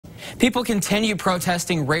People continue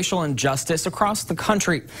protesting racial injustice across the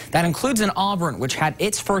country. That includes in Auburn, which had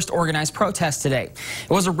its first organized protest today. It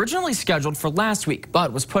was originally scheduled for last week,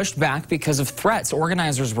 but was pushed back because of threats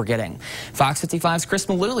organizers were getting. Fox 55's Chris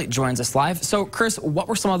Malooly joins us live. So, Chris, what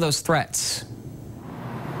were some of those threats?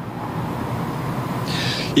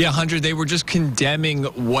 Yeah, Hunter, they were just condemning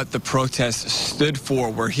what the protest stood for.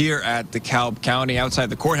 We're here at DeKalb County outside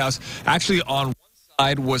the courthouse. Actually, on one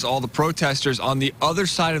side was all the protesters. On the other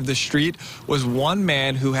side of the street was one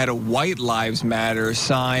man who had a White Lives Matter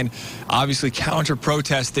sign, obviously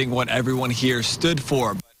counter-protesting what everyone here stood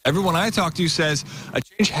for. But everyone I talked to says a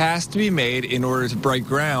change has to be made in order to break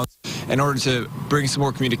ground, in order to bring some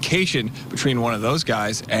more communication between one of those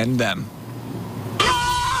guys and them.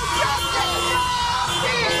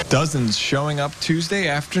 Dozens showing up Tuesday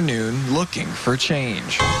afternoon looking for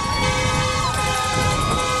change.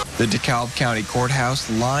 The DeKalb County Courthouse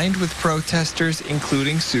lined with protesters,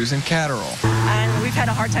 including Susan Catterall. And we've had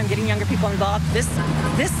a hard time getting younger people involved. This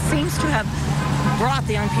seems to have brought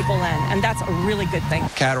the young people in, and that's a really good thing.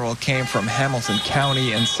 Catterall came from Hamilton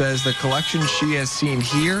County and says the collection she has seen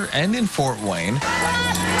here and in Fort Wayne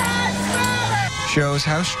shows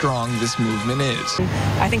how strong this movement is.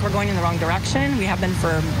 I think we're going in the wrong direction. We have been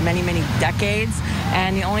for many, many decades,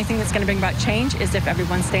 and the only thing that's going to bring about change is if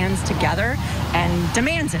everyone stands together and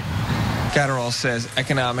demands it. Catterall says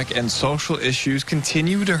economic and social issues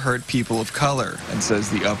continue to hurt people of color and says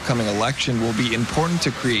the upcoming election will be important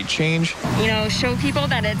to create change. You know, show people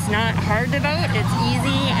that it's not hard to vote, it's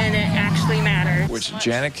easy, and it actually matters. Which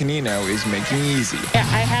Janet Canino is making easy. Yeah,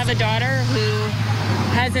 I have a daughter who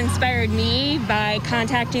has inspired me by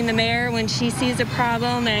contacting the mayor when she sees a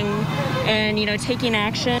problem and you know, taking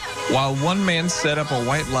action. While one man set up a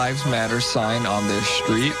White Lives Matter sign on their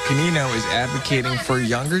street, Canino is advocating for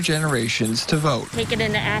younger generations to vote. Take it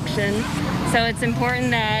into action. So it's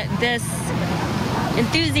important that this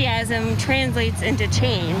enthusiasm translates into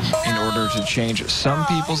change. In order to change some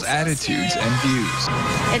people's attitudes and views.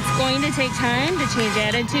 It's going to take time to change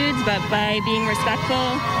attitudes, but by being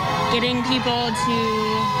respectful, getting people to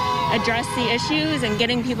address the issues and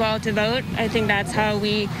getting people out to vote, I think that's how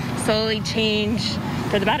we slowly change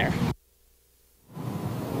for the better.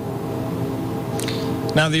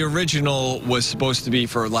 Now, the original was supposed to be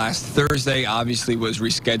for last Thursday, obviously was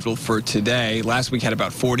rescheduled for today. Last week had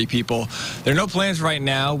about 40 people. There are no plans right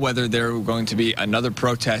now whether there are going to be another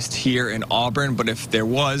protest here in Auburn, but if there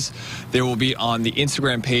was, there will be on the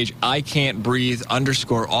Instagram page,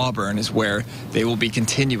 ICan'tBreathe_Auburn is where they will be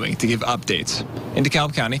continuing to give updates. In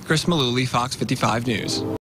DeKalb County, Chris Malooly, Fox 55 News.